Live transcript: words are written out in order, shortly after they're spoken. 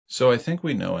So I think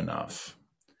we know enough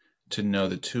to know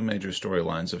the two major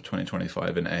storylines of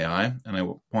 2025 in AI, and I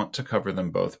want to cover them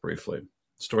both briefly.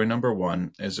 Story number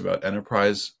one is about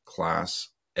enterprise class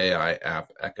AI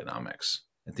app economics.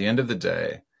 At the end of the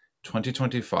day,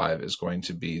 2025 is going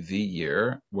to be the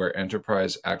year where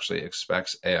enterprise actually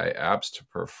expects AI apps to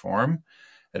perform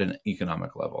at an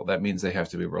economic level. That means they have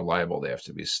to be reliable, they have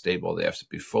to be stable, they have to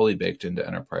be fully baked into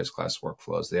enterprise class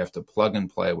workflows, they have to plug and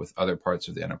play with other parts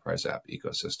of the enterprise app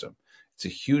ecosystem. It's a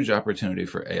huge opportunity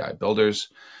for AI builders.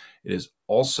 It is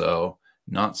also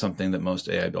not something that most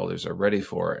AI builders are ready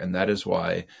for, and that is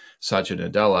why Satya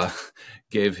Nadella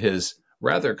gave his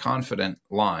rather confident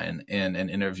line in an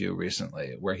interview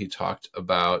recently where he talked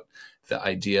about the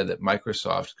idea that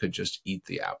Microsoft could just eat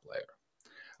the app layer.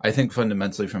 I think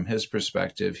fundamentally from his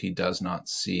perspective, he does not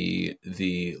see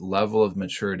the level of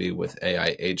maturity with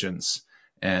AI agents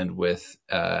and with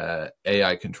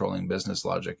AI controlling business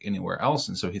logic anywhere else.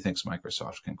 And so he thinks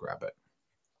Microsoft can grab it.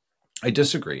 I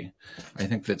disagree. I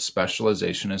think that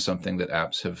specialization is something that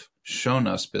apps have shown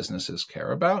us businesses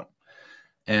care about.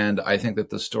 And I think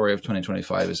that the story of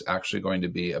 2025 is actually going to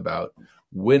be about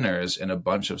winners in a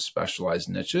bunch of specialized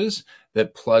niches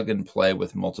that plug and play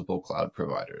with multiple cloud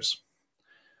providers.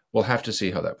 We'll have to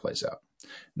see how that plays out.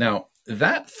 Now,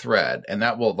 that thread, and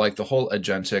that will, like the whole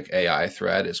agentic AI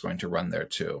thread is going to run there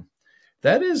too.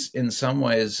 That is in some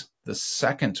ways the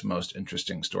second most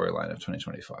interesting storyline of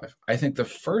 2025. I think the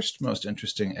first most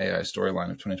interesting AI storyline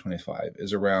of 2025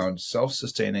 is around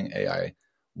self-sustaining AI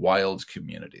wild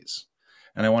communities.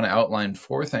 And I want to outline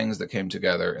four things that came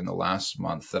together in the last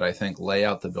month that I think lay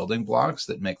out the building blocks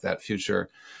that make that future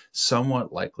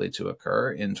somewhat likely to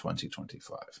occur in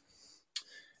 2025.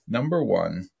 Number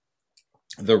one,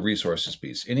 the resources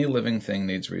piece. Any living thing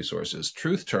needs resources.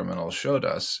 Truth Terminal showed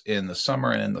us in the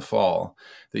summer and in the fall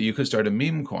that you could start a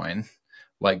meme coin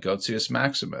like Gotius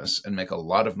Maximus and make a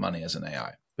lot of money as an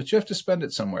AI. But you have to spend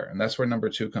it somewhere, and that's where number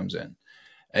two comes in.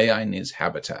 AI needs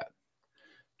habitat.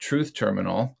 Truth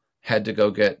Terminal had to go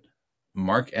get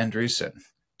Mark Andreessen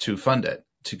to fund it,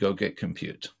 to go get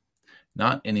compute.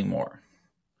 Not anymore.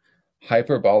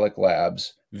 Hyperbolic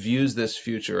Labs views this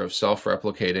future of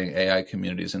self-replicating AI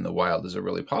communities in the wild as a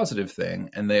really positive thing,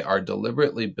 and they are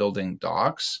deliberately building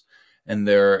docs, and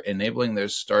they're enabling their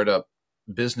startup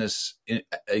business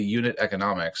unit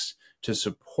economics to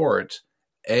support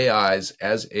AIs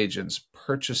as agents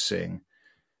purchasing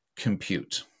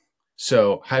compute.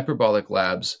 So Hyperbolic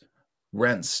Labs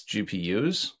rents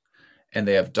GPUs, and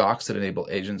they have docs that enable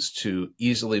agents to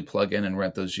easily plug in and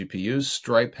rent those GPUs.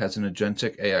 Stripe has an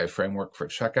agentic AI framework for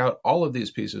checkout. All of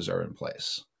these pieces are in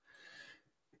place.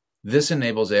 This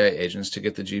enables AI agents to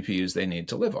get the GPUs they need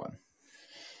to live on.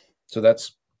 So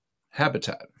that's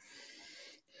habitat.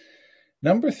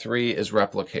 Number three is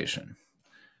replication.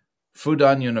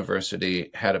 Fudan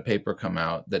University had a paper come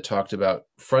out that talked about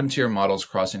frontier models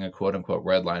crossing a quote-unquote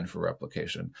red line for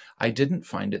replication. I didn't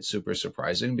find it super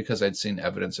surprising because I'd seen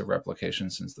evidence of replication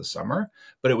since the summer,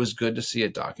 but it was good to see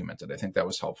it documented. I think that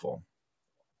was helpful.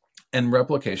 And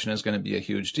replication is going to be a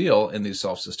huge deal in these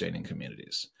self-sustaining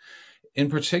communities. In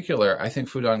particular, I think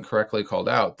Fudan correctly called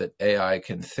out that AI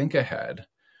can think ahead,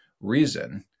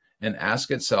 reason, and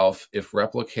ask itself if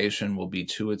replication will be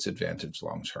to its advantage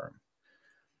long-term.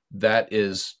 That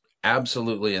is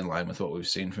absolutely in line with what we've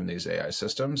seen from these AI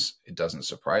systems. It doesn't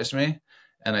surprise me,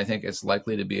 and I think it's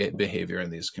likely to be a behavior in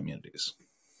these communities.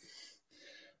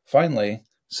 Finally,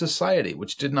 society,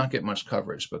 which did not get much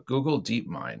coverage, but Google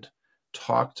DeepMind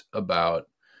talked about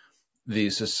the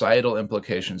societal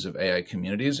implications of AI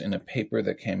communities in a paper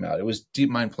that came out. It was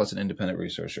DeepMind plus an independent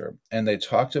researcher, and they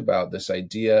talked about this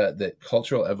idea that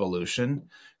cultural evolution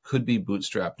could be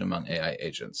bootstrapped among AI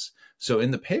agents. So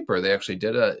in the paper, they actually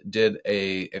did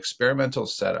a experimental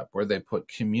setup where they put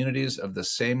communities of the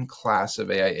same class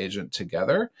of AI agent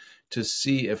together to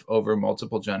see if over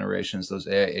multiple generations, those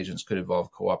AI agents could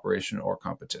evolve cooperation or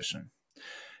competition.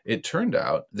 It turned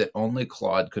out that only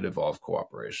Claude could evolve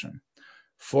cooperation.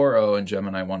 4.0 and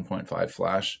Gemini 1.5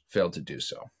 Flash failed to do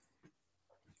so.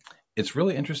 It's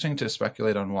really interesting to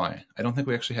speculate on why. I don't think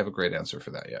we actually have a great answer for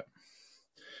that yet.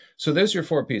 So there's your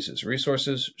four pieces: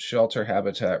 resources, shelter,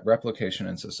 habitat, replication,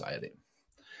 and society.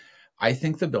 I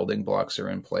think the building blocks are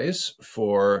in place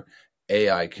for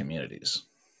AI communities.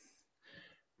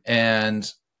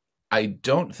 And I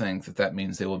don't think that that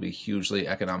means they will be hugely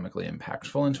economically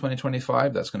impactful in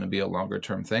 2025. That's going to be a longer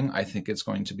term thing. I think it's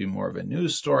going to be more of a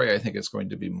news story. I think it's going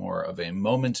to be more of a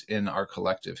moment in our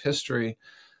collective history.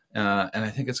 And I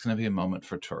think it's going to be a moment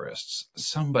for tourists.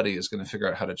 Somebody is going to figure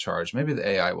out how to charge. Maybe the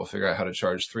AI will figure out how to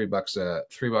charge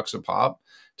 $3 a pop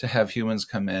to have humans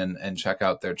come in and check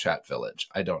out their chat village.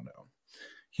 I don't know.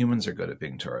 Humans are good at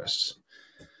being tourists.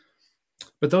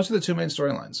 But those are the two main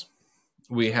storylines.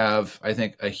 We have, I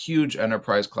think, a huge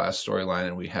enterprise class storyline,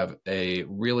 and we have a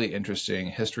really interesting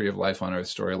history of life on Earth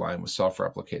storyline with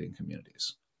self-replicating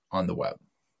communities on the web.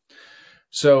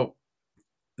 So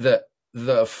the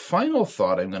final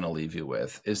thought I'm going to leave you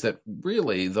with is that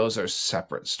really those are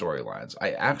separate storylines.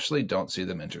 I actually don't see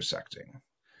them intersecting.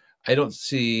 I don't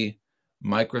see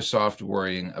Microsoft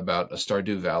worrying about a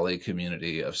Stardew Valley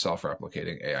community of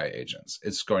self-replicating AI agents.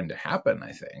 It's going to happen,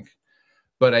 I think,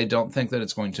 but I don't think that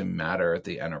it's going to matter at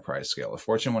the enterprise scale. A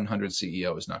Fortune 100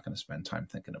 CEO is not going to spend time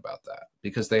thinking about that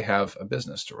because they have a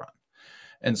business to run.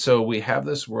 And so we have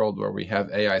this world where we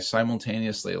have AI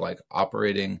simultaneously like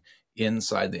operating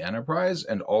inside the enterprise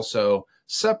and also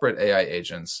separate AI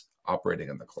agents operating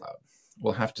in the cloud.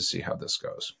 We'll have to see how this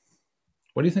goes.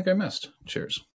 What do you think I missed? Cheers.